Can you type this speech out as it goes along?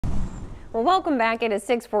Well, welcome back. It is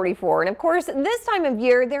 6:44. And of course, this time of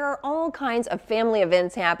year, there are all kinds of family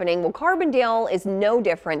events happening. Well, Carbondale is no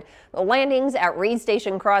different. The landings at Reed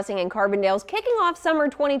Station Crossing in Carbondale is kicking off summer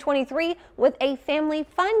 2023 with a family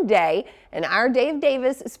fun day. And our Dave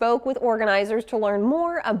Davis spoke with organizers to learn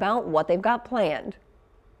more about what they've got planned.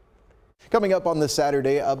 Coming up on this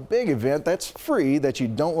Saturday, a big event that's free that you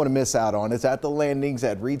don't want to miss out on. It's at the landings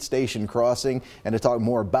at Reed Station Crossing. And to talk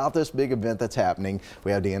more about this big event that's happening,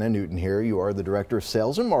 we have Deanna Newton here. You are the Director of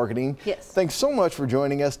Sales and Marketing. Yes. Thanks so much for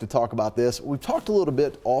joining us to talk about this. We've talked a little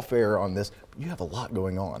bit off air on this. You have a lot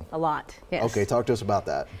going on. A lot, yes. Okay, talk to us about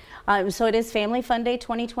that. So it is Family Fun Day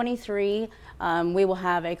 2023. We will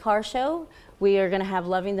have a car show. We are going to have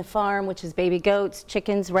Loving the Farm, which is baby goats,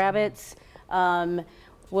 chickens, rabbits.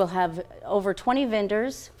 We'll have over 20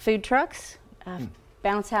 vendors, food trucks,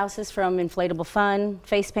 bounce houses from Inflatable Fun,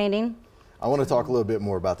 face painting. I want to talk a little bit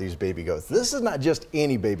more about these baby goats. This is not just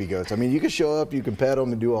any baby goats. I mean, you can show up, you can pet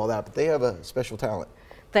them and do all that, but they have a special talent.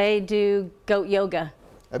 They do goat yoga.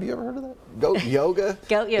 Have you ever heard of that? Goat yoga?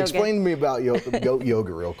 Goat yoga. Explain to me about goat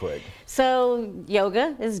yoga real quick. So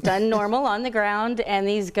yoga is done normal on the ground, and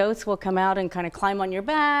these goats will come out and kind of climb on your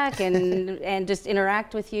back and just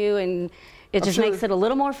interact with you, and it just makes it a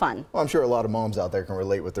little more fun. Well, I'm sure a lot of moms out there can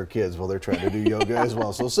relate with their kids while they're trying to do yoga as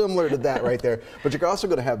well. So similar to that right there. But you're also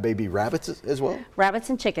going to have baby rabbits as well? Rabbits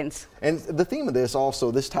and chickens. And the theme of this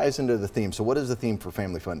also, this ties into the theme. So what is the theme for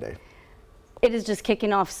Family Fun Day? It is just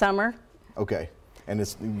kicking off summer. Okay. And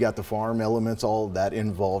you got the farm elements, all that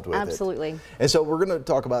involved with it. Absolutely. And so we're going to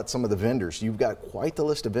talk about some of the vendors. You've got quite the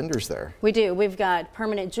list of vendors there. We do. We've got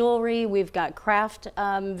permanent jewelry. We've got craft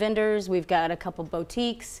vendors. We've got a couple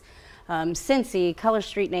boutiques. Scentsy, Color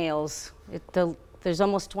Street Nails. There's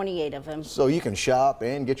almost 28 of them. So you can shop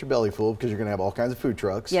and get your belly full because you're going to have all kinds of food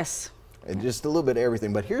trucks. Yes. And just a little bit of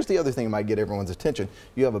everything. But here's the other thing that might get everyone's attention.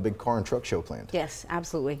 You have a big car and truck show planned. Yes,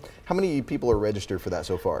 absolutely. How many people are registered for that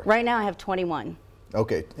so far? Right now I have 21.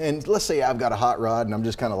 Okay, and let's say I've got a hot rod and I'm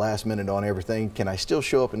just kind of last minute on everything. Can I still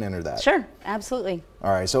show up and enter that? Sure, absolutely.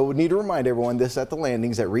 All right, so we need to remind everyone this at the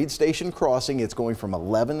landings at Reed Station Crossing. It's going from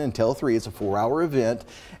 11 until 3. It's a 4-hour event,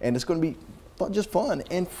 and it's going to be just fun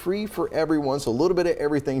and free for everyone. So a little bit of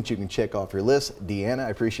everything that you can check off your list. Deanna,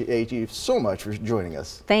 I appreciate you so much for joining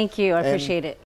us. Thank you, I appreciate it.